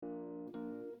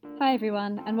Hi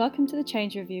everyone, and welcome to the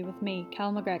Change Review with me,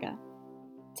 Cal McGregor.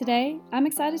 Today, I'm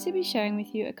excited to be sharing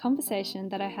with you a conversation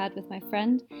that I had with my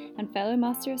friend and fellow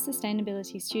Master of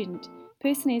Sustainability student,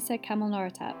 Pusanisa Kamal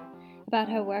Noratap, about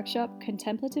her workshop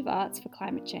Contemplative Arts for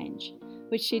Climate Change,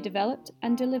 which she developed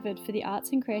and delivered for the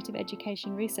Arts and Creative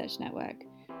Education Research Network,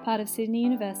 part of Sydney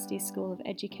University's School of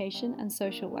Education and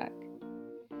Social Work.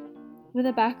 With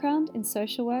a background in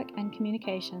social work and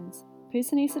communications,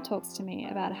 Pusanisa talks to me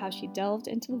about how she delved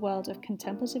into the world of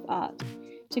contemplative art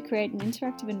to create an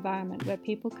interactive environment where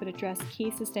people could address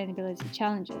key sustainability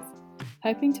challenges,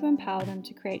 hoping to empower them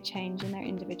to create change in their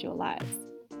individual lives.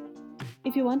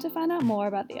 If you want to find out more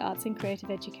about the Arts and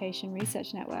Creative Education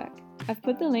Research Network, I've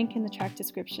put the link in the track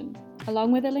description,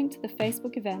 along with a link to the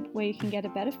Facebook event where you can get a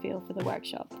better feel for the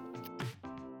workshop.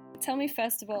 Tell me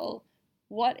first of all,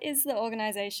 what is the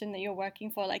organisation that you're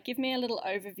working for? Give me a little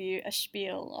overview, a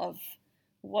spiel of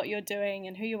what you're doing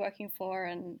and who you're working for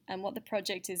and what the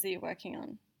project is that you're working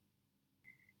on.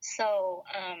 So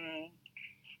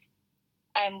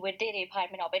I'm with the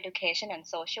Department of Education and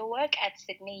Social Work at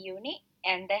Sydney Uni,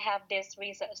 and they have this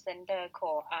research center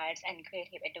called Arts and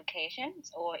Creative Education,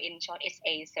 or in short, it's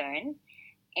ACERN.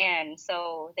 And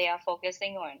so they are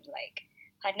focusing on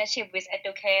partnership with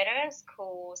educators,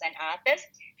 schools, and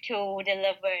artists to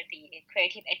deliver the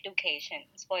creative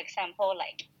educations. For example,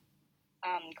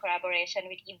 collaboration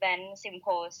with events,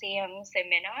 symposiums,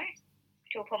 seminars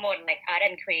to promote art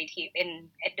and creative in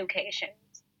education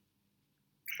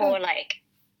for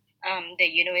the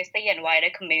university and wider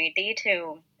community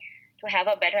to have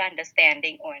a better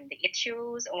understanding on the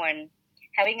issues, on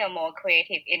having a more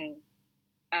creative in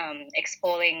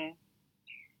exploring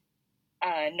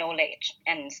knowledge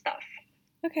and stuff.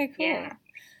 Okay, cool. Yeah.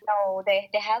 No, they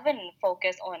haven't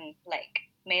focused on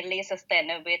mainly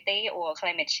sustainability or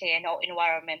climate change or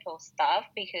environmental stuff,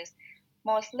 because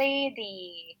mostly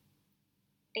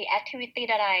the activity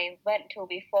that I went to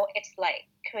before, it's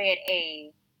create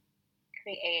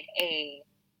a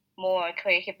more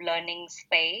creative learning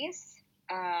space,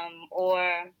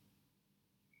 or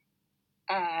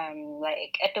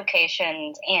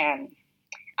education and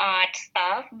art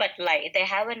stuff, but they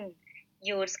haven't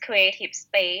used creative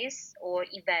space or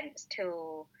events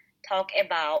to talk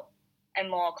about a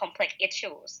more complex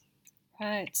issues.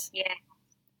 Right. Yeah.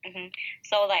 Mm-hmm.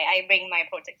 So I bring my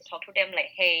project to talk to them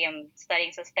hey, I'm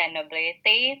studying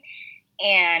sustainability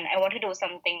and I want to do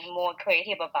something more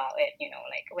creative about it,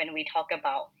 when we talk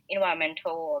about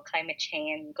environmental or climate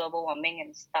change, global warming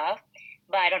and stuff.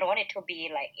 But I don't want it to be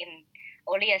in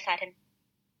only a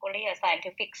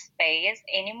scientific space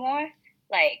anymore.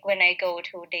 When I go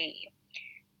to the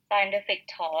scientific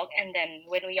talk and then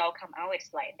when we all come out, it's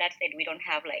that's it. We don't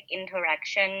have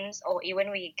interactions, or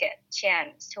even we get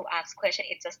chance to ask questions.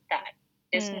 It's just that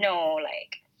there's no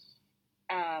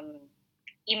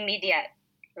immediate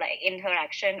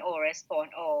interaction or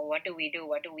response, or what do we do,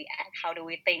 what do we act, how do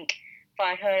we think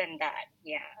further than that.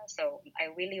 Yeah, so I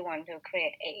really want to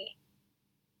create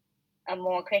a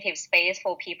more creative space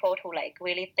for people to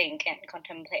really think and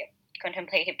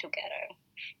contemplative together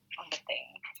on the thing.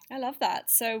 I love that.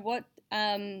 So what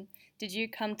did you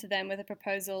come to them with a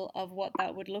proposal of what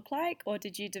that would look like, or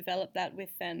did you develop that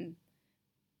with them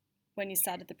when you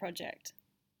started the project?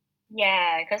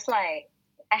 Yeah, because I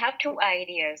have two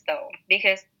ideas though,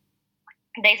 because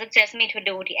they suggest me to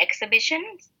do the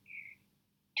exhibitions,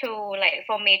 to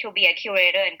for me to be a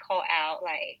curator and call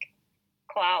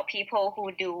out people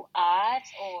who do art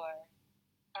or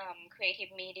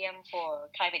creative medium for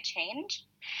climate change,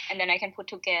 and then I can put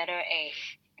together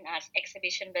an art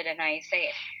exhibition. But then I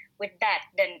say, with that,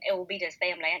 then it will be the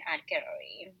same like an art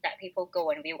gallery that people go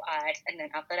and view art, and then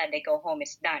after that they go home,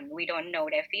 it's done. We don't know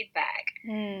their feedback.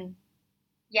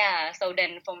 Yeah, so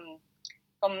then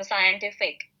from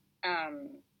scientific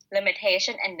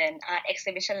limitation and then art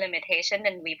exhibition limitation,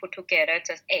 then we put together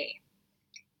just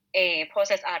a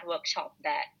process art workshop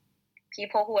that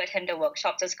people who attend the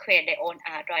workshop just create their own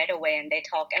art right away, and they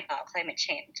talk about climate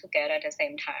change together at the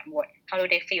same time. How do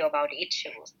they feel about the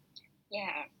issues?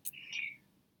 Yeah.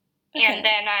 Okay. And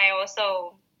then I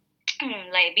also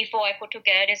before I put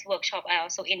together this workshop, I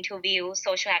also interview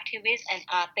social activists and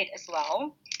artists as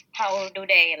well. How do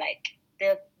they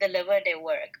deliver their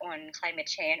work on climate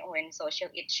change or in social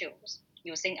issues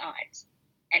using arts,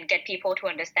 and get people to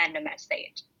understand the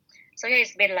message. So yeah,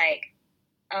 it's been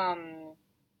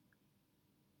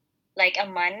a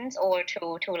month or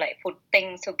two to put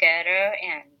things together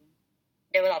and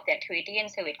develop the activity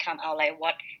until it come out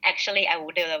what actually I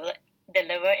would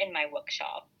deliver in my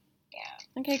workshop.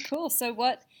 Yeah. Okay, cool. So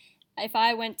what if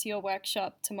I went to your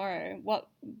workshop tomorrow?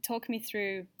 Talk me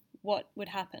through what would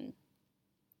happen?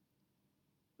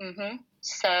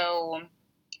 So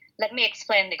let me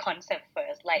explain the concept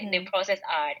first, like the process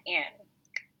art and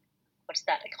what's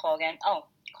that called again? Oh,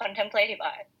 contemplative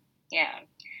art. Yeah,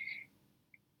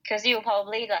 because you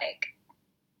probably like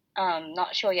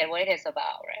not sure yet what it is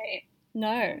about, right?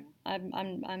 No,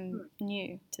 I'm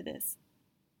new to this.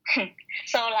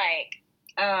 So like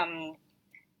um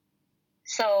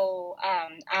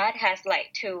art has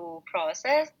like two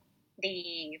process.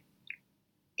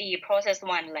 The process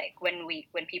one, like when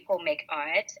people make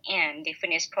art, and the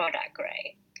finished product,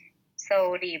 right?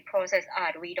 So the process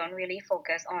art, we don't really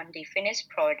focus on the finished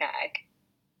product,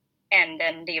 and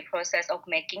then the process of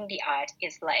making the art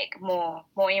is like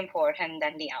more important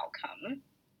than the outcome.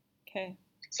 Okay.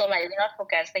 So like we're not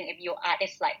focusing if your art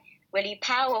is like really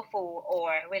powerful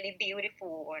or really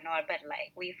beautiful or not, but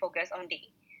like we focus on the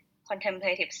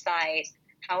contemplative side.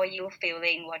 How are you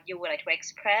feeling? What you would like to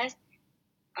express?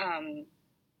 Um,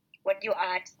 what your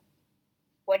art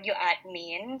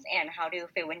means, and how do you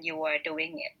feel when you are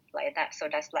doing it like that. So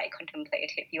that's like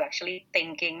contemplative. You're actually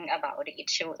thinking about the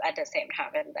issues at the same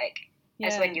time, and like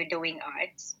as when you're doing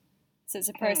arts. So it's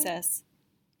a process.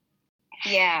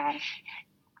 Yeah.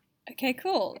 Okay,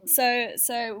 cool.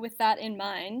 So with that in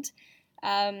mind,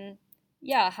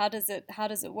 yeah, how does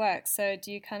it work? So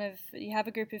do you have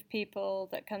a group of people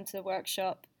that come to the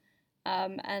workshop,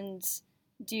 and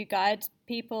do you guide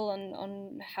people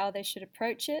on how they should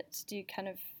approach it? Do you kind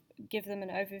of give them an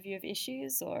overview of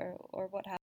issues, or what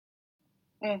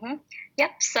happens?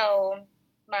 Yep. So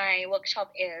my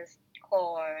workshop is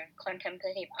for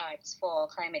contemplative arts for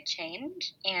climate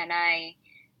change, and I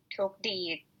took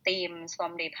the themes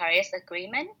from the Paris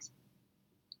Agreement.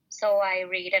 So I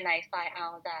read and I find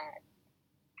out that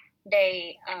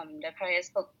the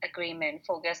Paris Agreement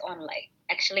focus on like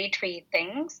actually three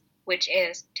things, which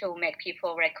is to make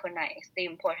people recognize the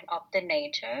importance of the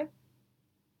nature,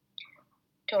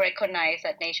 to recognize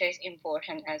that nature is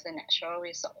important as a natural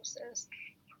resources,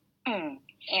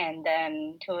 and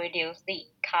then to reduce the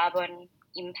carbon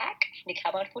impact, the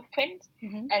carbon footprint,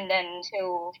 and then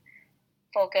to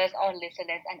focus on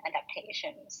resilience and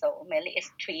adaptation. So mainly it's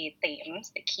three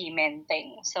themes, the key main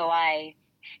things. So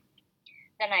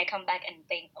then I come back and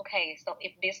think, okay, so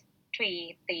if these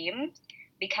three themes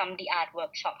become the art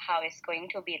workshop, how it's going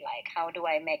to be like? How do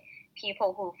I make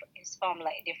people who is from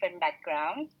like different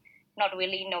backgrounds, not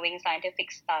really knowing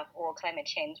scientific stuff or climate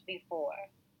change before,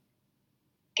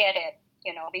 get it?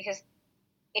 Because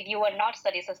if you are not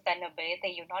studying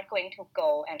sustainability, you're not going to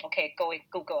go and go and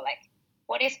Google like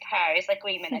what is Paris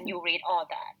Agreement and you read all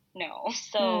that. No.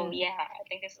 So yeah, I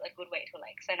think this is a good way to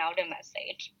like send out the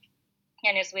message.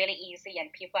 And it's really easy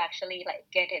and people actually like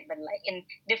get it, but like in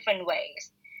different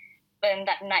ways. But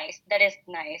that is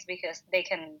nice because they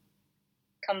can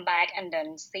come back and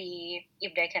then see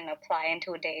if they can apply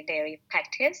into their daily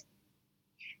practice.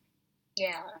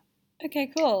 Yeah.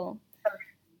 Okay, cool.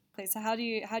 So how do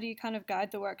you kind of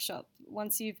guide the workshop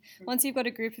once you've got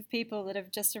a group of people that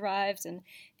have just arrived and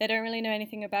they don't really know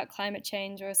anything about climate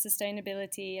change or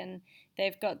sustainability, and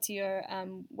they've got to your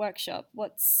workshop?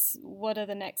 What are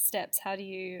the next steps? How do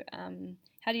you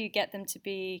get them to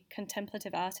be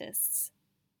contemplative artists?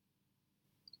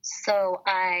 So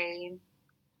I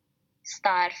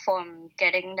start from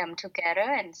getting them together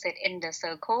and sit in the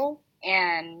circle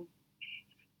and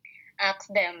ask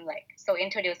them like, so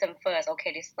introduce them first.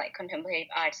 Okay, this is like contemplative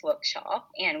arts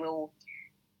workshop, and we'll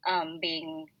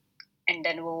be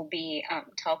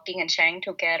talking and sharing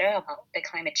together about the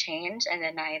climate change, and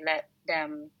then I let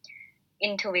them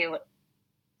interview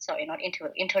sorry not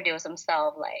interview introduce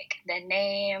themselves, like their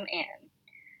name and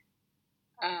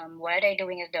what are they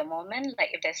doing at the moment, like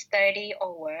if they study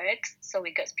or works. So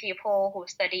we got people who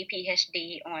study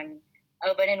PhD on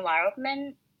urban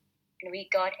environment, and we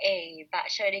got a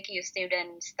bachelor degree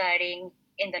student studying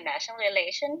international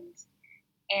relations,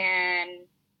 and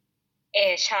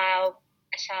a child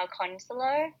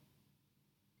counselor.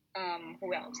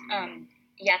 Who else?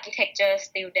 The architecture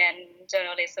student,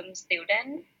 journalism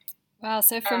student. Wow,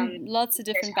 so from lots of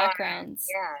different backgrounds.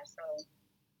 Yeah, so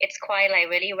it's quite like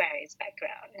really various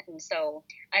background, and so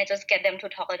I just get them to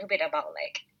talk a little bit about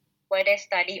like where they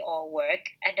study or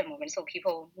work at the moment, so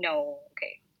people know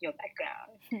your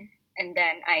background. And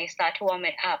then I start to warm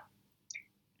it up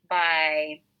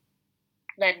by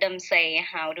let them say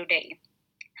how do they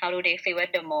feel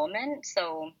at the moment.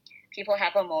 So people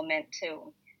have a moment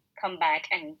to come back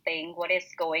and think what is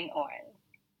going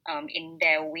on in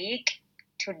their week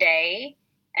today,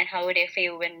 and how do they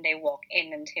feel when they walk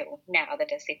in until now that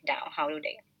they sit down. How do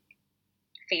they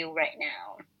feel right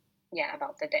now? Yeah,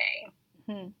 about the day.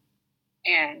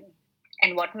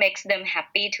 And what makes them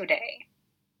happy today.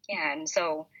 Yeah, and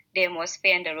so the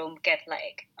atmosphere in the room get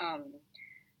like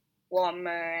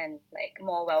warmer and like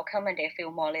more welcome, and they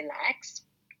feel more relaxed.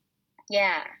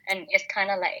 Yeah, and it's kind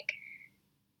of like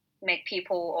make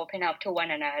people open up to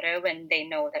one another when they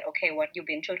know that, okay, what you've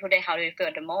been through today, how do you feel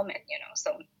at the moment,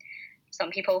 so some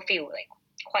people feel like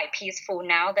quite peaceful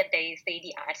now that they see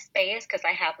the art space, because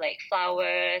I have like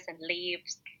flowers and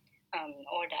leaves,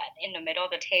 or that in the middle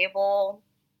of the table.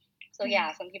 So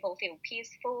yeah, some people feel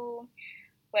peaceful,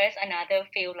 whereas another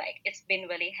feel like it's been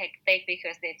really hectic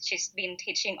because she's been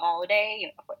teaching all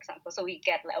day, for example. So we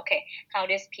get like, okay, how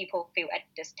does people feel at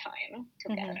this time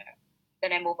together?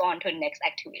 Then I move on to the next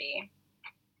activity.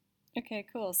 Okay,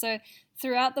 cool. So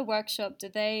throughout the workshop,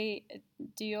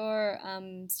 do your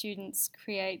students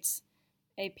create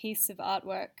a piece of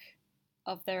artwork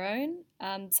of their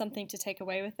own, something to take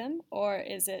away with them, or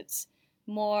is it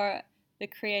more the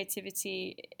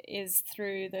creativity is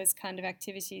through those kind of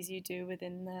activities you do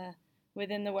within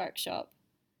the workshop?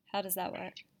 How does that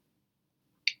work?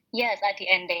 Yes, at the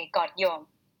end they get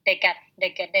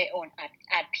their own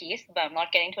art piece, but I'm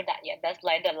not getting to that yet. That's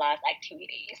like the last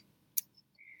activities.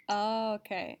 Oh,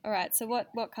 okay. All right. So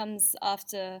what comes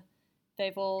after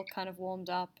they've all kind of warmed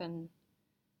up, and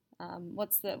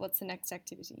what's the next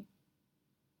activity?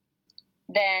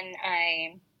 Then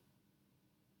I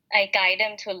guide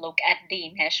them to look at the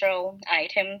natural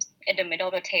items in the middle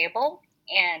of the table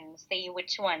and see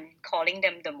which one calling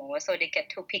them the most, so they get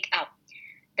to pick up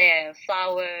their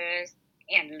flowers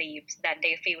and leaves that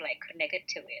they feel like connected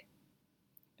to it.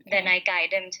 Okay. Then I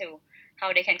guide them to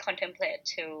how they can contemplate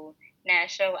to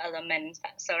natural elements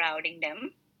surrounding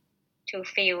them, to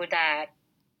feel that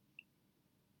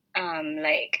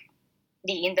like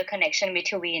the interconnection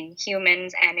between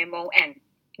humans, animal, and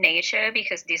nature,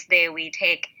 because this day we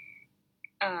take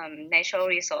natural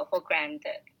resource for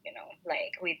granted.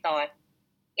 Like we thought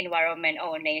environment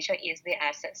or nature is the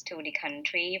assets to the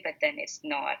country, but then it's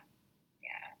not.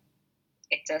 Yeah,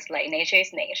 it's just like nature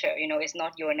is nature. It's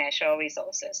not your natural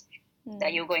resources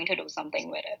that you're going to do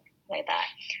something with it like that.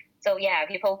 So yeah,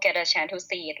 people get a chance to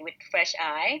see it with fresh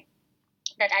eye.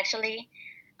 That actually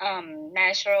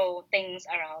natural things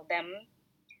around them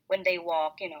when they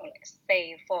walk,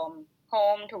 say from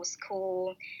home to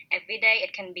school, every day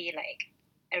it can be like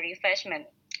a refreshment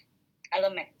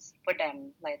elements for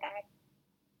them like that.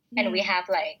 And we have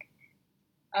like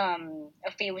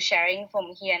a few sharing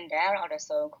from here and there on the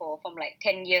circle, from like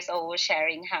 10 years old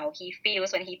sharing how he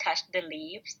feels when he touched the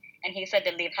leaves, and he said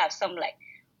the leaf have some like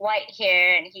white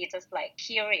hair, and he's just like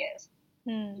curious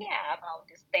about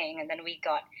this thing. And then we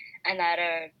got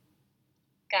another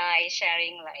guy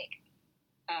sharing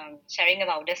sharing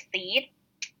about the seed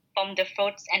from the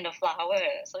fruits and the flowers.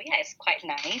 So yeah, it's quite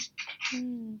nice.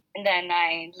 And then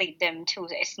I lead them to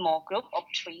a small group of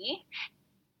three,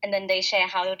 and then they share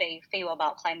how they feel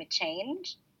about climate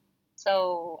change.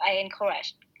 So I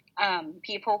encourage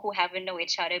people who haven't known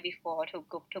each other before to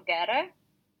group together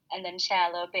and then share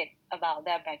a little bit about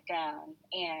their background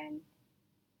and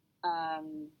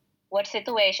what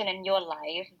situation in your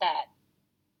life that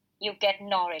you get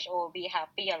nourished or be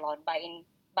happy a lot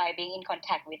by being in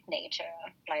contact with nature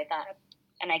like that.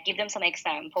 And I give them some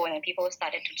example, and then people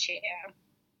started to share.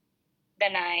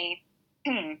 Then I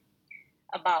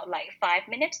about like 5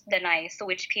 minutes, then I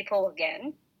switch people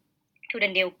again to the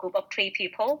new group of three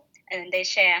people, and they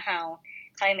share how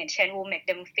climate change will make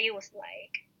them feel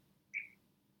like.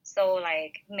 So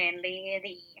like mainly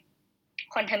the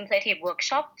contemplative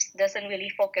workshops doesn't really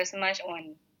focus much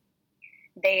on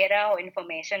data or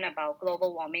information about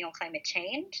global warming or climate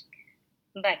change,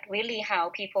 but really how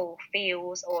people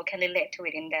feels or can relate to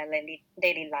it in their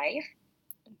daily life.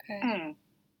 Okay.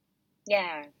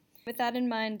 Yeah. With that in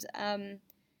mind,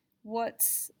 what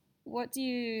do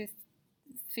you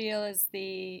feel is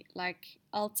the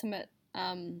ultimate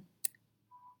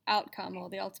outcome or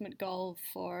the ultimate goal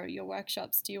for your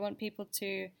workshops? Do you want people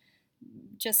to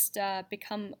just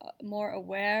become more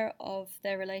aware of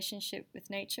their relationship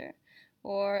with nature,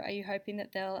 or are you hoping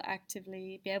that they'll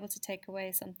actively be able to take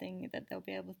away something that they'll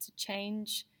be able to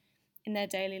change in their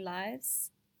daily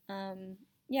lives?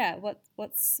 Yeah,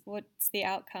 what's the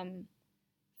outcome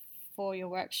for your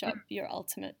workshop, your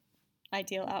ultimate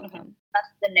ideal outcome?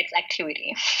 That's the next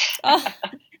activity. Oh,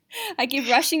 I keep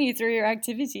rushing you through your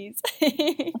activities.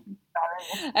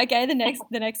 Okay, the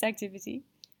next activity.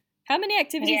 How many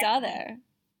activities are there?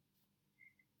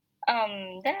 There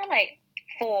are like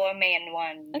 4 main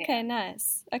ones. Okay,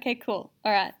 nice. Okay, cool.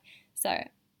 All right. So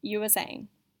you were saying.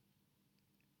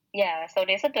 Yeah, so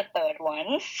this is the third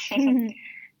one.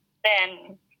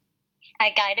 Then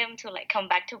I guide them to like come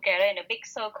back together in a big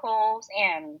circles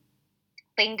and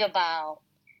think about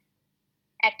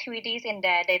activities in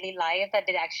their daily life that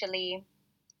they actually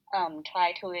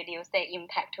try to reduce their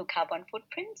impact to carbon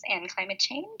footprints and climate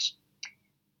change.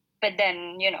 But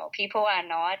then, people are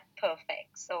not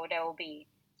perfect. So there will be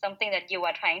something that you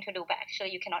are trying to do, but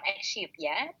actually you cannot achieve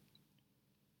yet.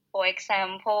 For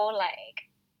example, like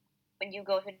when you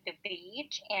go to the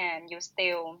beach and you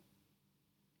still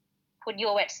put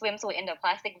your wet swimsuit in the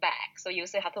plastic bag, so you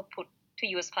still have to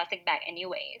use plastic bag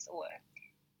anyways,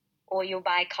 or you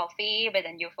buy coffee, but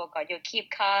then you forgot your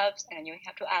keep cups, and then you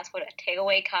have to ask for a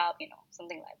takeaway cup,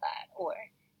 something like that. Or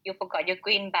you forgot your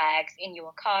green bags in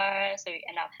your car, so you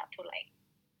end up have to like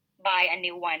buy a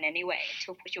new one anyway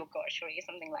to put your groceries,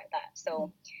 something like that.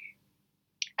 So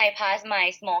I pass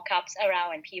my small cups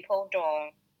around and people draw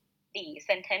the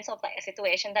sentence of like a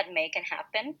situation that may can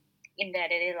happen in their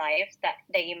daily life that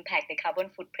they impact the carbon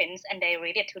footprints, and they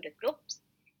read it to the groups.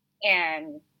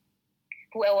 And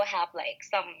whoever have like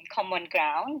some common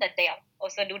ground that they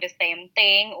also do the same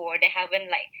thing, or they haven't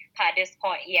like passed this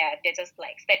point yet, they just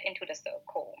like step into the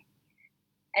circle,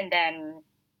 and then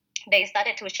they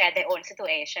started to share their own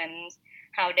situations,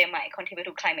 how they might contribute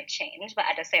to climate change, but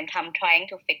at the same time trying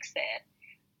to fix it.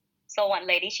 So one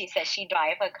lady, she said she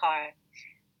drive her car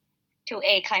to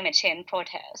a climate change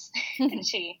protest, and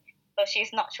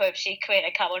she's not sure if she create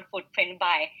a carbon footprint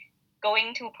by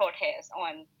going to protest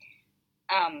on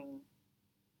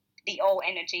the old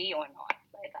energy or not,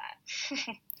 like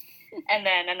that. And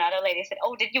then another lady said,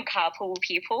 "Oh, did you carpool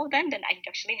people? Then I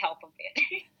actually help a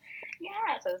bit."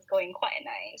 Yeah, so it's going quite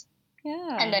nice.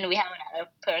 Yeah. And then we have another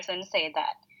person say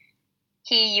that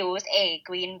he use a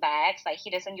green bag, like he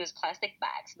doesn't use plastic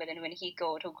bags, but then when he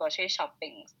go to grocery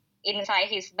shopping, inside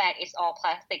his bag is all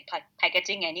plastic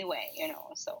packaging anyway,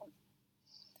 so.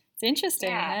 It's interesting,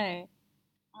 Yeah. hey?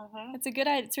 Mm-hmm. It's a good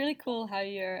idea. It's really cool how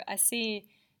I see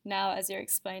now as you're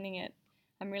explaining it,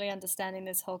 I'm really understanding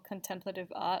this whole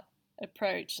contemplative art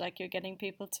approach. Like you're getting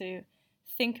people to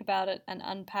think about it and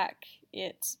unpack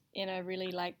it in a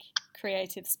really like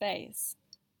creative space.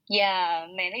 Yeah,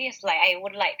 mainly it's like I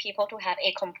would like people to have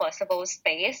a comfortable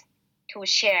space to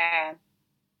share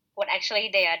what actually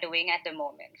they are doing at the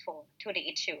moment to the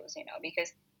issues,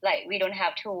 because like we don't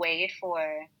have to wait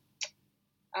for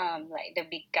like the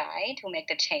big guy to make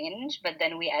the change, but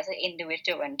then we as an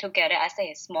individual and together as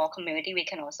a small community, we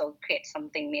can also create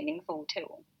something meaningful too.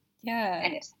 Yeah.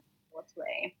 And it's both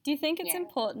way. Do you think it's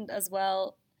important as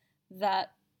well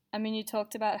that, I mean, you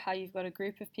talked about how you've got a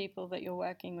group of people that you're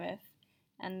working with,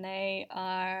 and they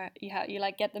are you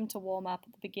like get them to warm up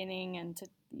at the beginning, and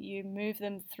you move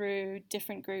them through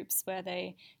different groups where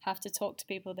they have to talk to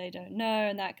people they don't know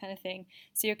and that kind of thing.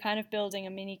 So you're kind of building a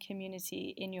mini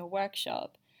community in your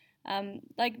workshop.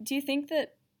 Like, do you think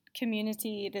that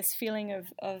community, this feeling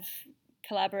of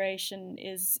collaboration,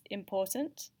 is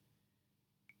important?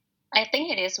 I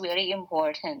think it is really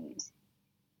important.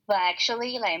 But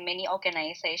actually, like many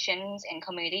organizations and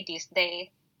community these days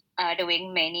are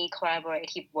doing many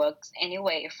collaborative works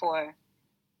anyway for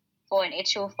an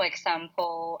issue. For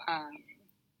example,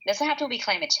 doesn't have to be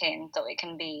climate change, so it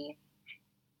can be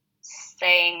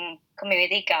saying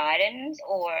community gardens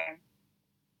or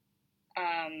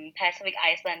Pacific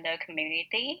Islander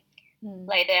community.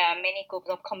 Like there are many groups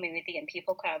of community and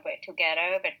people collaborate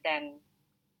together, but then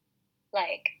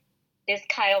like this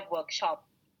kind of workshop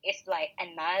is like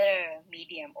another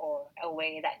medium or a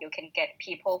way that you can get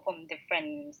people from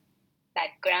different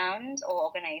backgrounds or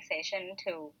organization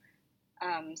to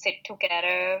sit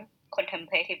together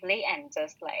contemplatively and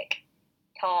just like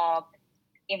talk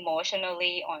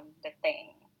emotionally on the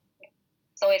thing.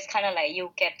 So it's kind of like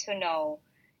you get to know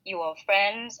your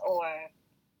friends or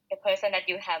the person that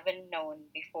you haven't known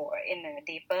before in a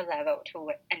deeper level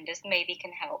too, and this maybe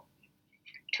can help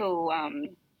to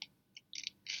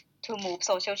move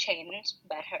social change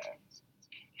better.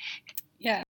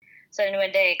 Yeah. So then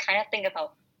when they kind of think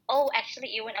about, oh, actually,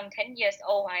 even I'm 10 years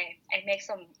old, I make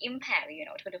some impact,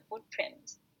 to the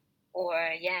footprints. Or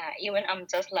yeah, even I'm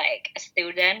just like a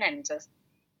student and just,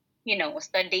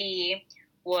 study,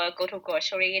 work, go to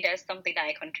grocery, there's something that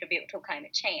I contribute to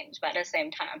climate change. But at the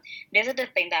same time, this is the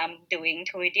thing that I'm doing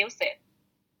to reduce it.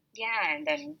 Yeah, and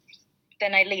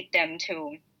then I lead them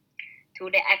to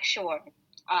the actual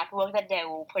artwork that they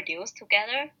will produce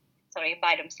together. Sorry,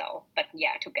 by themselves, but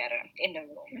yeah, together in the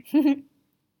room.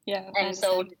 Yeah. And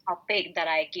so the topic that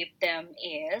I give them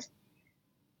is,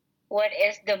 what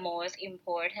is the most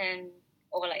important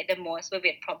or like the most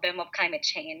vivid problem of climate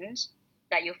change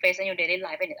that you face in your daily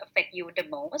life and it affects you the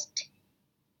most,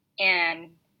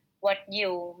 and what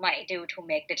you might do to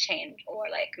make the change or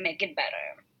like make it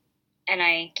better. And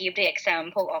I give the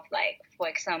example of like, for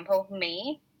example,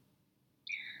 me,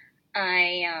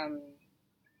 I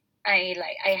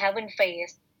I haven't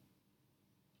faced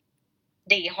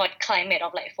the hot climate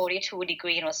of like 42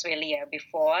 degree in Australia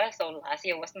before. So last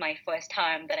year was my first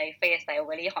time that I faced like a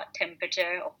really hot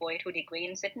temperature of 42 degree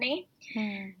in Sydney.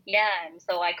 Yeah, and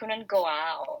so I couldn't go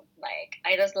out. Like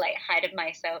I just like hid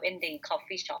myself in the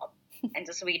coffee shop and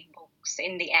just read books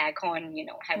in the aircon,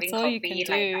 having That's all you can coffee like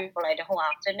do. that for like the whole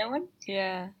afternoon.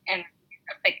 Yeah. And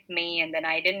it affect me, and then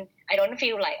I don't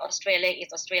feel like Australia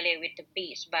is Australia with the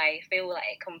beach, but I feel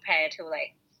like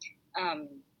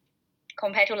um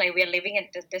we're living in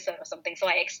the desert or something. So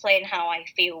I explain how I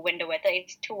feel when the weather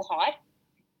is too hot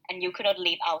and you cannot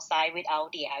live outside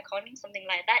without the aircon, something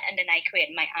like that. And then I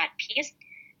create my art piece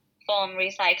from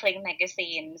recycling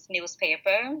magazines,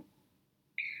 newspaper,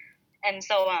 and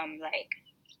so I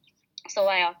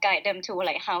guide them to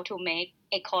like how to make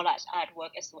a collage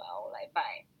artwork as well, like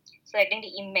by selecting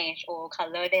the image or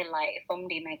color they like from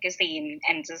the magazine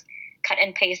and just cut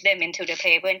and paste them into the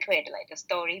paper and create like a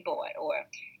storyboard or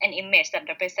an image that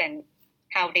represents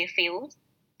how they feel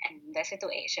and the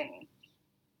situation.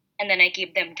 And then I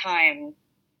give them time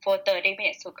for 30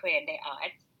 minutes to create their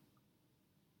art.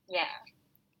 Yeah.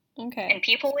 Okay. And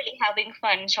people really having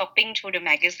fun shopping through the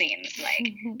magazines.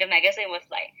 Like the magazine was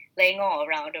like laying all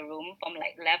around the room from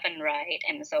like left and right,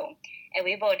 and so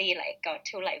everybody like got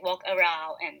to like walk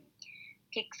around and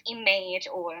pick image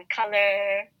or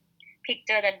color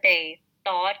picture that they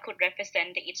thought could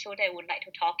represent the issue they would like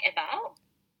to talk about.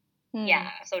 Yeah,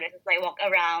 so they just like walk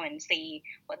around and see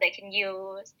what they can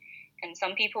use. And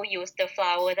some people use the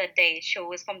flower that they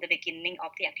chose from the beginning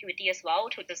of the activity as well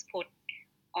to just put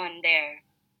on their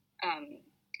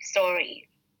story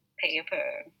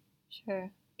paper.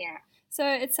 Sure. Yeah. So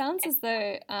it sounds as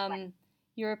though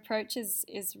your approach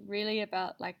is really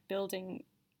about like building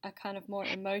a kind of more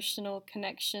emotional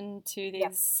connection to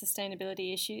these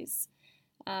sustainability issues.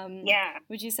 Yeah.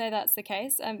 Would you say that's the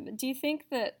case? Do you think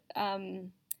that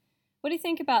what do you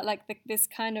think about like this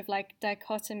kind of like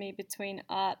dichotomy between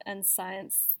art and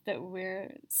science that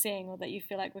we're seeing or that you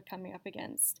feel like we're coming up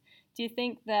against? Do you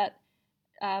think that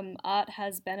art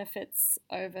has benefits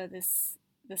over the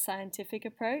scientific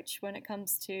approach when it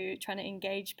comes to trying to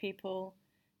engage people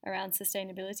around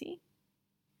sustainability?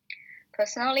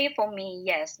 Personally, for me,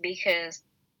 yes, because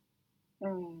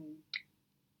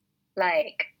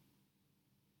like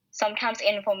sometimes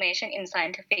information in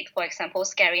scientific, for example,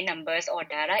 scary numbers or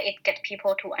data, it gets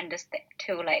people to understand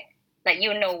to like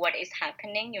what is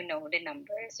happening, the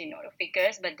numbers, the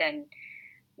figures, but then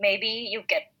maybe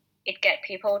get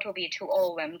people to be too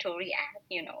overwhelmed to react.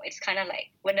 It's kind of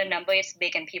like when the number is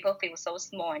big and people feel so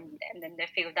small, and then they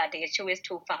feel that the issue is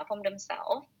too far from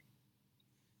themselves.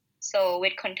 So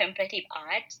with contemplative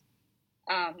art,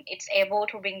 it's able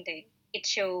to bring the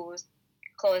issues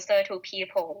closer to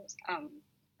people's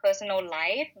personal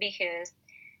life because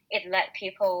it let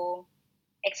people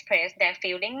express their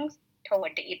feelings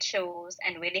toward the issues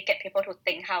and really get people to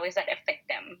think how does that affect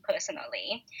them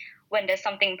personally. When there's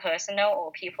something personal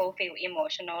or people feel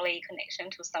emotionally connection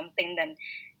to something, then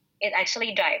it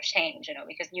actually drives change,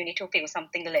 because you need to feel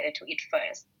something related to it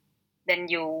first. Then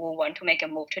you want to make a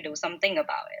move to do something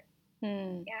about it.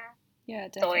 Yeah. Yeah,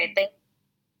 definitely. So I think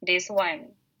this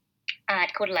one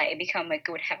art could like become a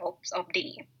good help of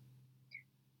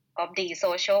the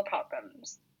social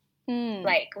problems.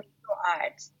 Like with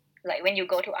art, like when you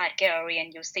go to art gallery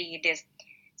and you see this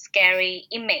scary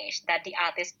image that the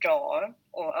artist draw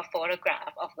or a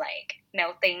photograph of like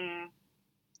melting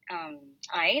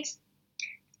ice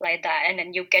like that, and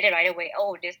then you get it right away.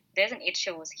 Oh, there's an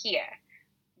issues here.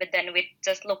 But then with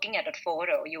just looking at the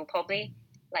photo, you probably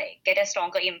like get a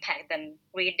stronger impact than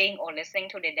reading or listening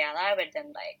to the data, but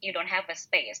then like you don't have a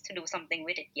space to do something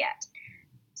with it yet.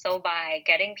 So by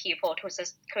getting people to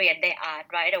just create their art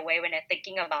right away when they're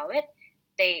thinking about it,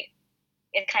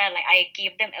 it's kind of like I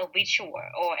give them a visual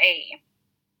or a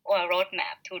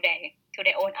roadmap to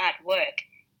their own artwork,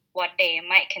 what they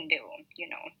might can do,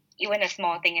 even a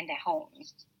small thing in their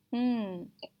homes.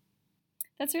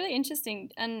 That's really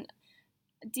interesting. And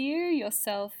do you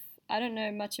yourself, I don't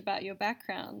know much about your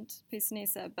background,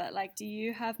 Pusanisa, but like, do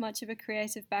you have much of a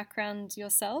creative background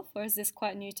yourself, or is this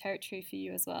quite new territory for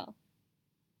you as well?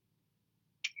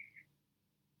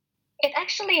 It's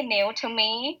actually new to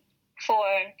me for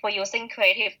using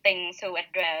creative things to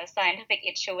address scientific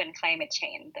issue and climate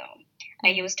change. Though I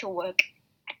used to work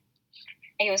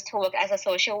as a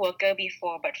social worker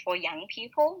before, but for young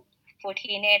people, for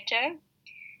teenager,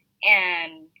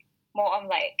 and more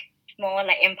like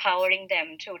empowering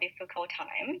them through difficult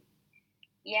time.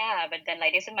 Yeah, but then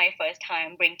like this is my first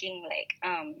time bringing like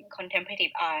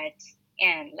contemplative arts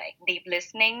and like deep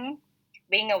listening,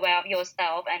 being aware of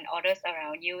yourself and others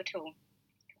around you to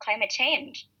climate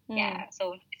change. Yeah,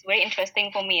 so it's very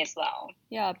interesting for me as well.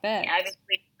 Yeah, I bet. Yeah, I will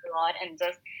read a lot and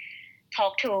just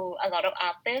talk to a lot of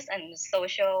artists and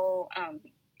social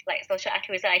social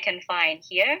activists that I can find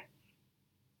here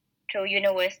through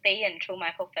university and through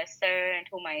my professor and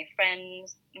through my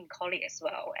friends and colleagues as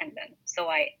well. And then so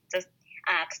I just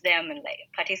ask them and like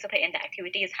participate in the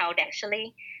activities how they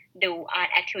actually do art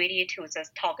activity to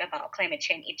just talk about climate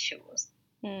change issues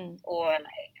or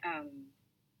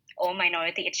or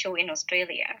minority issue in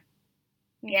Australia.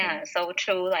 Okay. Yeah, so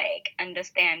through like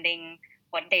understanding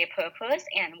what their purpose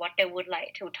and what they would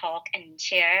like to talk and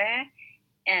share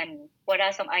and what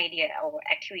are some idea or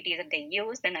activities that they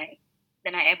use, then I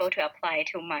able to apply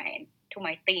to my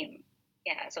theme.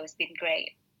 Yeah, so it's been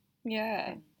great.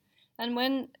 Yeah. And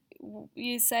when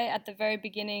you say at the very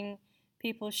beginning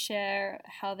people share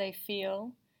how they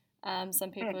feel,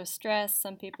 some people are stressed,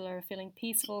 some people are feeling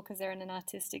peaceful because they're in an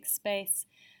artistic space,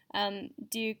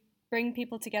 do you bring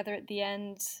people together at the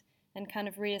end and kind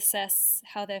of reassess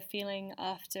how they're feeling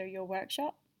after your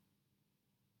workshop?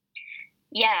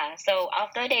 Yeah, so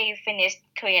after they finish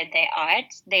create their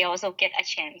art, they also get a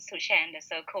chance to share in the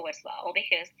circle as well,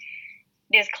 because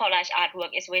this collage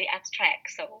artwork is very abstract,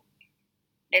 so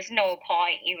there's no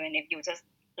point even if you just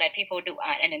let people do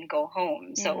art and then go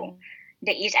home. So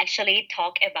they each actually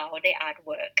talk about their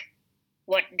artwork,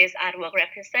 what this artwork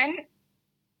represent,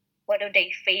 what do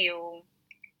they feel,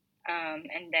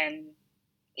 and then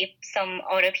if some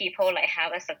other people like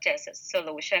have a suggested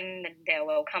solution, then they're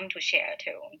welcome to share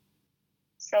too.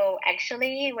 So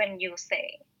actually, when you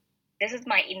say this is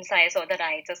my insight, so that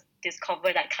I just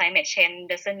discovered that climate change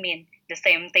doesn't mean the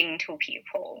same thing to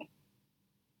people.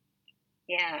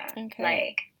 Yeah, okay.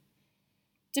 Like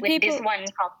with this one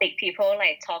topic, people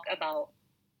like talk about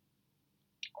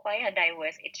quite a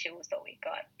diverse issue. So we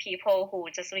got people who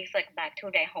just reflect back to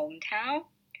their hometown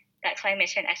that climate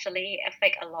change actually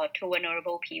affect a lot to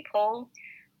vulnerable people.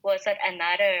 Versus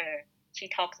another, she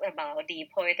talks about the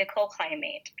political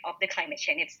climate of the climate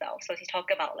change itself. So she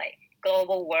talk about like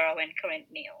global world and current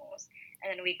news.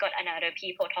 And then we got another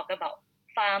people talk about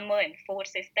farmer and food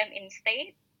system in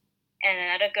state. And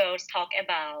another girls talk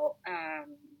about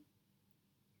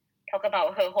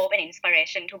her hope and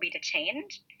inspiration to be the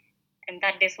change, and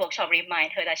that this workshop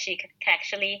remind her that she can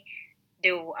actually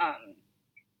do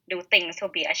things to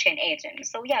be a change agent.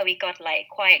 So yeah, we got like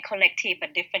quite collective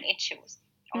but different issues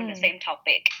on the same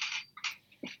topic.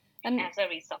 And as a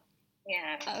result,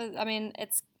 yeah. I mean,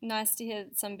 it's nice to hear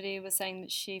that somebody was saying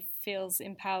that she feels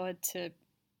empowered to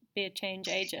be a change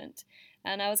agent.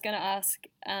 And I was going to ask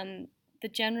the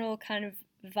general kind of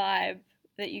vibe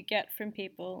that you get from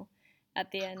people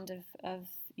at the end of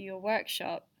your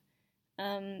workshop.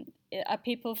 Are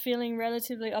people feeling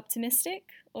relatively optimistic,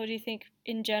 or do you think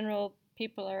in general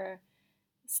people are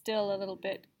still a little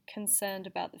bit concerned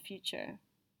about the future?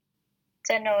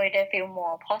 Generally, they feel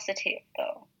more positive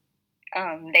though.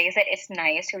 They said it's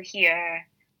nice to hear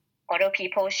other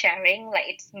people sharing. Like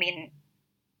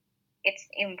it's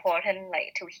important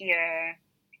like to hear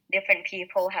different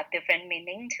people have different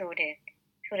meaning to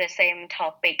the same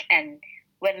topic, and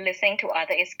when listening to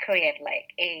others, create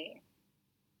like a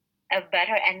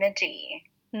better energy.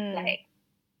 Like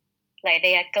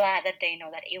they are glad that they know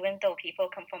that even though people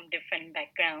come from different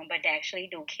background, but they actually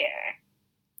do care.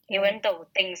 Even though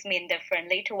things mean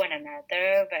differently to one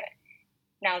another, but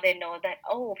now they know that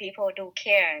people do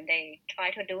care and they try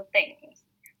to do things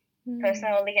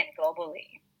personally and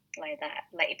globally like that.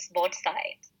 Like it's both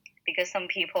sides, because some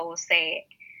people say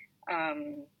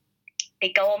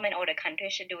the government or the country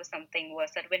should do something,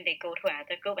 was that when they go to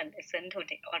another group and listen to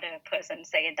the other person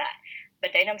say that,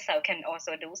 but they themselves can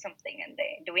also do something and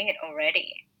they're doing it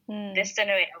already. This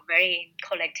generates a very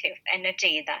collective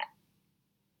energy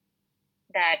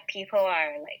that people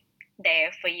are like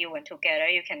there for you, and together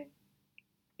you can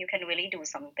really do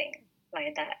something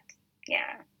like that.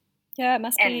 Yeah, it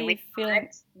must be. And with feeling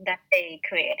that they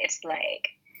create, it's like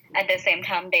at the same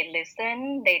time they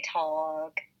listen, they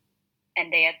talk,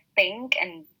 and they think,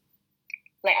 and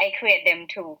like I create an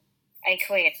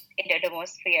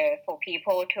atmosphere for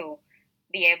people to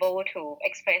be able to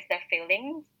express their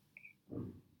feelings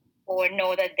or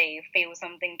know that they feel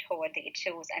something toward the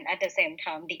issues, and at the same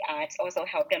time the arts also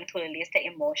help them to release the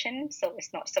emotion, so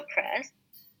it's not suppressed.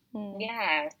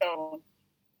 So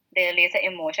they release the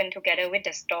emotion together with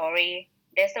the story.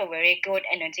 There's a very good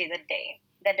energy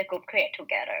that the group create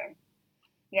together.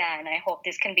 And I hope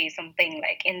this can be something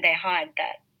like in their heart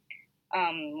that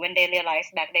when they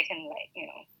realize back, they can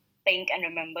think and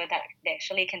remember that they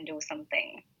actually can do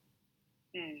something.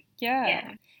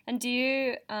 And do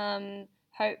you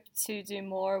hope to do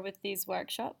more with these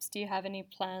workshops? Do you have any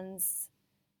plans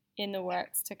in the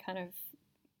works to kind of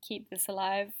keep this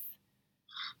alive?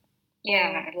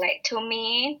 Yeah, like to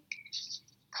me,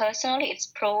 personally, it's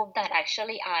proof that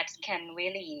actually arts can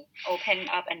really open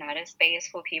up another space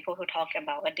for people who talk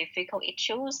about a difficult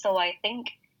issue. So I think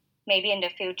maybe in the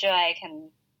future I can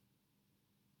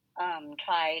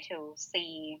try to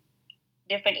see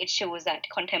different issues that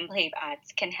contemplative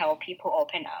arts can help people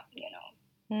open up,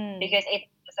 because it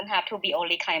doesn't have to be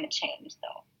only climate change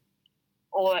though.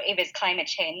 Or if it's climate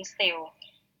change still,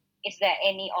 is there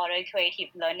any other creative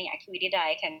learning activity that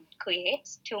I can create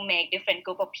to make different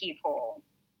group of people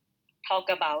talk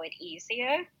about it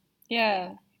easier?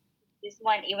 Yeah. This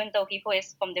one, even though people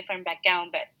is from different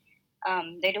background, but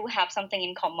they do have something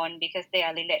in common because they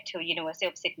are related to University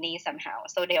of Sydney somehow.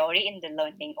 So they're already in the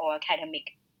learning or academic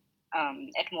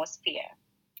atmosphere.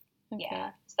 Okay.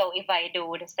 Yeah. So if I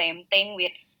do the same thing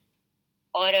with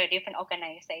other different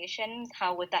organizations,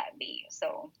 how would that be?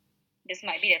 So this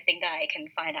might be the thing that I can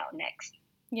find out next.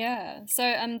 Yeah. So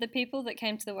the people that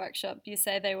came to the workshop, you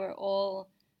say they were all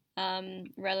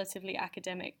relatively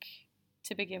academic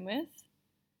to begin with?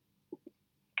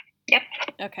 Yep.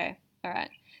 Okay. All right.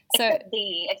 So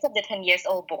except the 10 years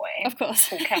old boy. Of course.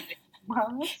 Who can be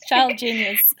most. Child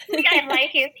genius. I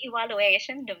like his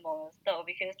evaluation the most though,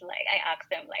 because like I asked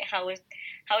them like how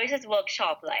is his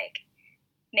workshop like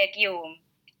make you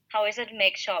how is it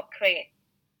make shop create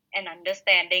an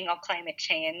understanding of climate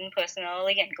change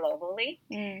personally and globally.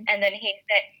 And then he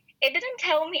said it didn't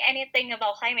tell me anything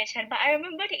about climate change, but I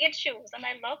remember the issues and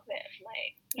I love it.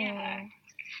 Like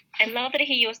I love that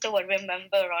he used the word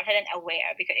remember rather than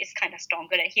aware, because it's kind of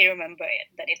stronger that he remember it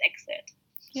than it exit.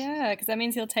 Yeah, because that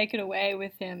means he'll take it away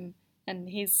with him, and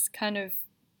he's kind of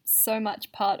so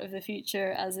much part of the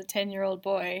future as a 10-year-old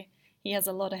boy. He has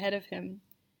a lot ahead of him.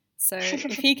 So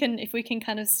if we can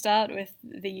kind of start with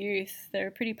the youth, they're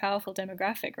a pretty powerful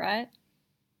demographic, right?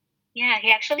 Yeah,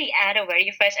 he actually added a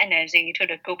very fresh energy to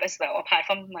the group as well, apart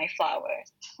from my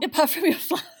flowers. Apart from your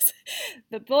flowers.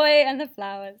 The boy and the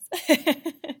flowers.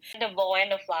 The boy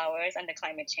and the flowers and the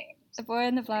climate change. The boy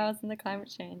and the flowers and the climate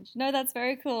change. No, that's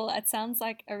very cool. It sounds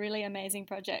like a really amazing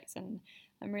project, and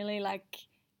I'm really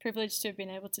privileged to have been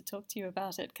able to talk to you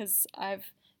about it, because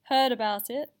I've heard about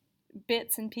it,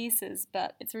 bits and pieces,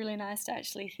 but it's really nice to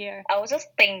actually hear. I was just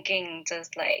thinking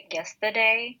just like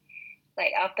yesterday,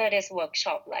 like after this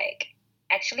workshop, like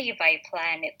actually if I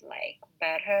plan it like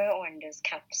better on this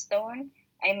capstone,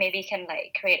 I maybe can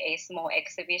like create a small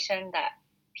exhibition that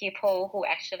people who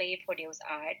actually produce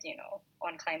art,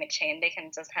 on climate change, they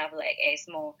can just have like a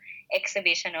small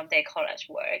exhibition of their college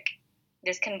work.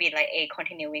 This can be like a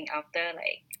continuing after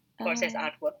like process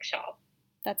art workshop.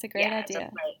 That's a great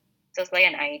idea. Just like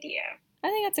an idea. I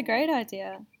think that's a great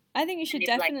idea. I think you should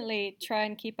definitely try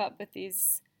and keep up with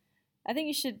these. I think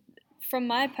you should, from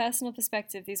my personal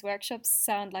perspective, these workshops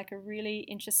sound like a really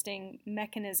interesting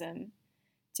mechanism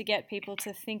to get people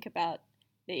to think about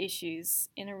the issues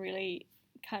in a really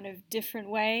kind of different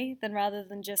way than rather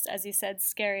than just, as you said,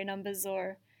 scary numbers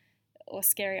or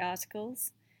scary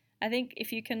articles. I think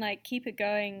if you can keep it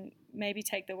going, maybe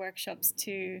take the workshops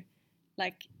to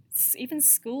even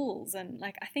schools, and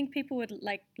I think people would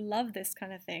love this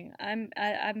kind of thing.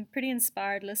 I'm pretty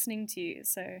inspired listening to you.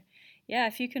 So yeah,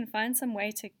 if you can find some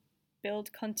way to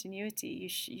build continuity,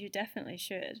 you definitely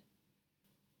should.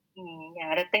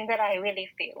 Yeah, the thing that I really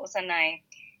feel, and I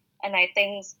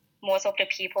think most of the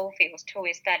people feels too,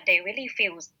 is that they really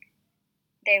feel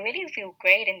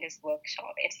great in this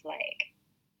workshop. It's like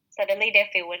suddenly they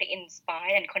feel really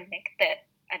inspired and connected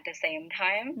at the same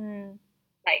time.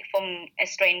 Like from a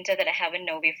stranger that I haven't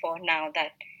known before, now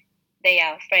that they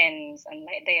are friends and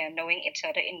they are knowing each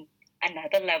other in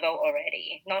another level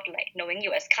already. Not like knowing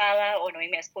you as Carla or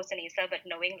knowing me as Pusanisa, but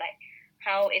knowing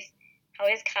how is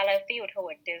Carla feel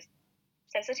toward this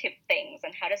sensitive things,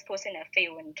 and how does Pusina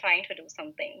feel when trying to do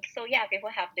something. So yeah, people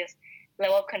have this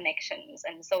level of connections,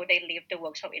 and so they leave the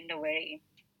workshop in the very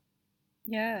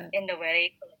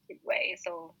collective way.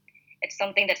 So it's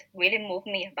something that really moved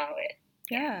me about it.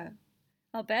 Yeah.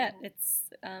 I'll bet.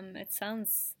 It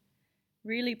sounds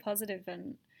really positive,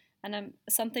 and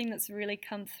something that's really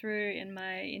come through in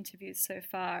my interviews so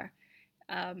far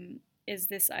is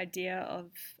this idea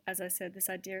of, as I said, this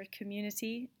idea of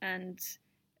community and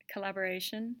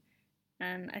collaboration.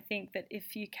 And I think that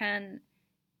if you can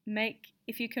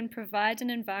provide an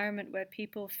environment where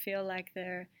people feel like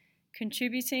they're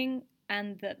contributing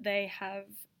and that they're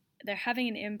having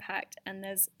an impact and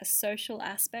there's a social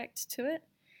aspect to it,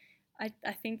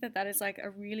 I think that is a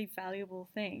really valuable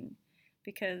thing,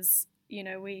 because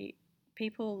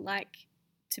people like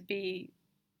to be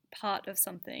part of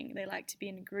something. They like to be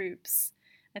in groups,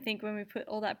 I think when we put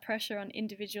all that pressure on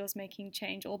individuals making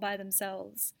change all by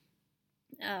themselves,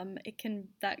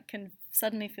 that can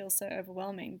suddenly feel so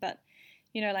overwhelming. But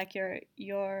like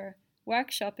your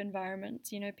workshop environment,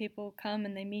 people come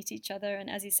and they meet each other, and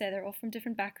as you say, they're all from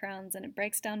different backgrounds, and it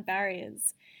breaks down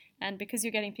barriers. And because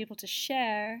you're getting people to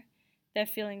share, they're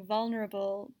feeling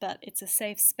vulnerable, but it's a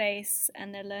safe space,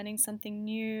 and they're learning something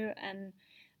new. And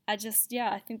I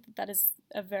think that is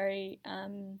a very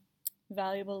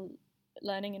valuable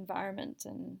learning environment.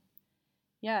 And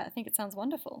I think it sounds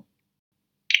wonderful.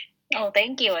 Oh,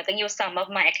 thank you. I think you sum up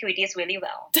my activities really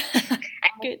well. I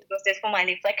hope Good. use this for my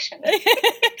reflection.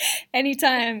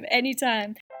 Anytime.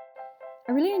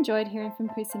 I really enjoyed hearing from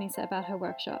Pusanisa about her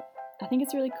workshop. I think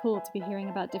it's really cool to be hearing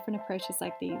about different approaches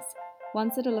like these,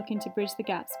 ones that are looking to bridge the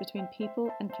gaps between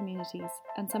people and communities,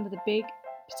 and some of the big,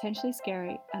 potentially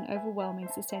scary and overwhelming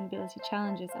sustainability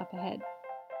challenges up ahead.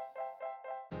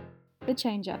 The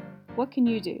Change Up. What can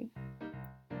you do?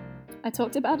 I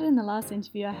talked about it in the last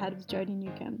interview I had with Jodie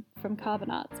Newcomb from Carbon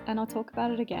Arts, and I'll talk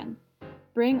about it again.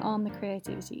 Bring on the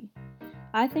creativity.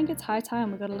 I think it's high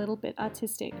time we got a little bit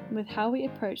artistic with how we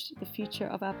approached the future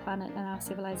of our planet and our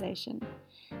civilization.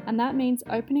 And that means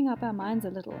opening up our minds a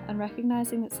little and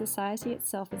recognizing that society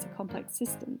itself is a complex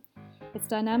system. It's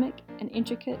dynamic and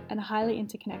intricate and highly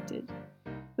interconnected,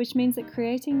 which means that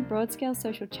creating broad-scale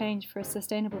social change for a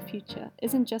sustainable future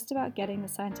isn't just about getting the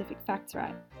scientific facts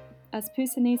right. As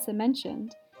Pusanisa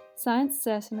mentioned, science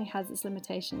certainly has its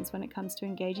limitations when it comes to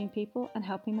engaging people and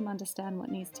helping them understand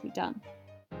what needs to be done.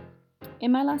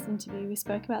 In my last interview, we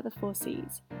spoke about the 4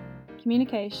 C's: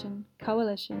 communication,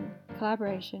 coalition,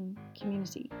 collaboration,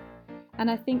 community. And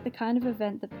I think the kind of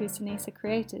event that Pusanisa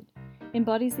created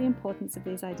embodies the importance of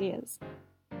these ideas.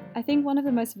 I think one of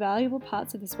the most valuable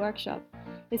parts of this workshop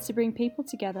is to bring people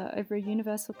together over a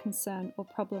universal concern or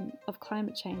problem of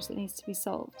climate change that needs to be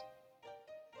solved.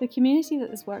 The community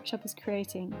that this workshop is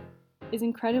creating is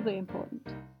incredibly important,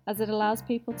 as it allows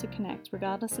people to connect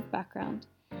regardless of background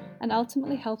and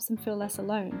ultimately helps them feel less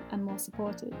alone and more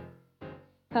supported.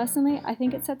 Personally, I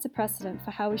think it sets a precedent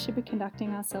for how we should be conducting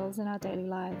ourselves in our daily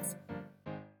lives.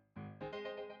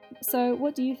 So,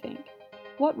 what do you think?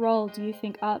 What role do you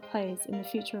think art plays in the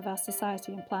future of our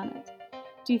society and planet?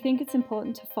 Do you think it's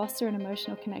important to foster an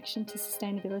emotional connection to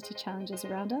sustainability challenges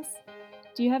around us?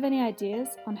 Do you have any ideas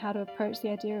on how to approach the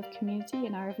idea of community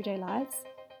in our everyday lives?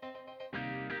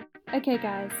 Okay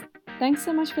guys, thanks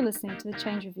so much for listening to the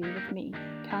Change Review with me,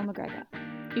 Cal McGregor.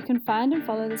 You can find and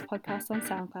follow this podcast on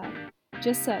SoundCloud.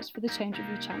 Just search for the Change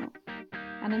Review channel.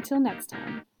 And until next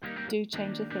time, do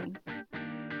change a thing.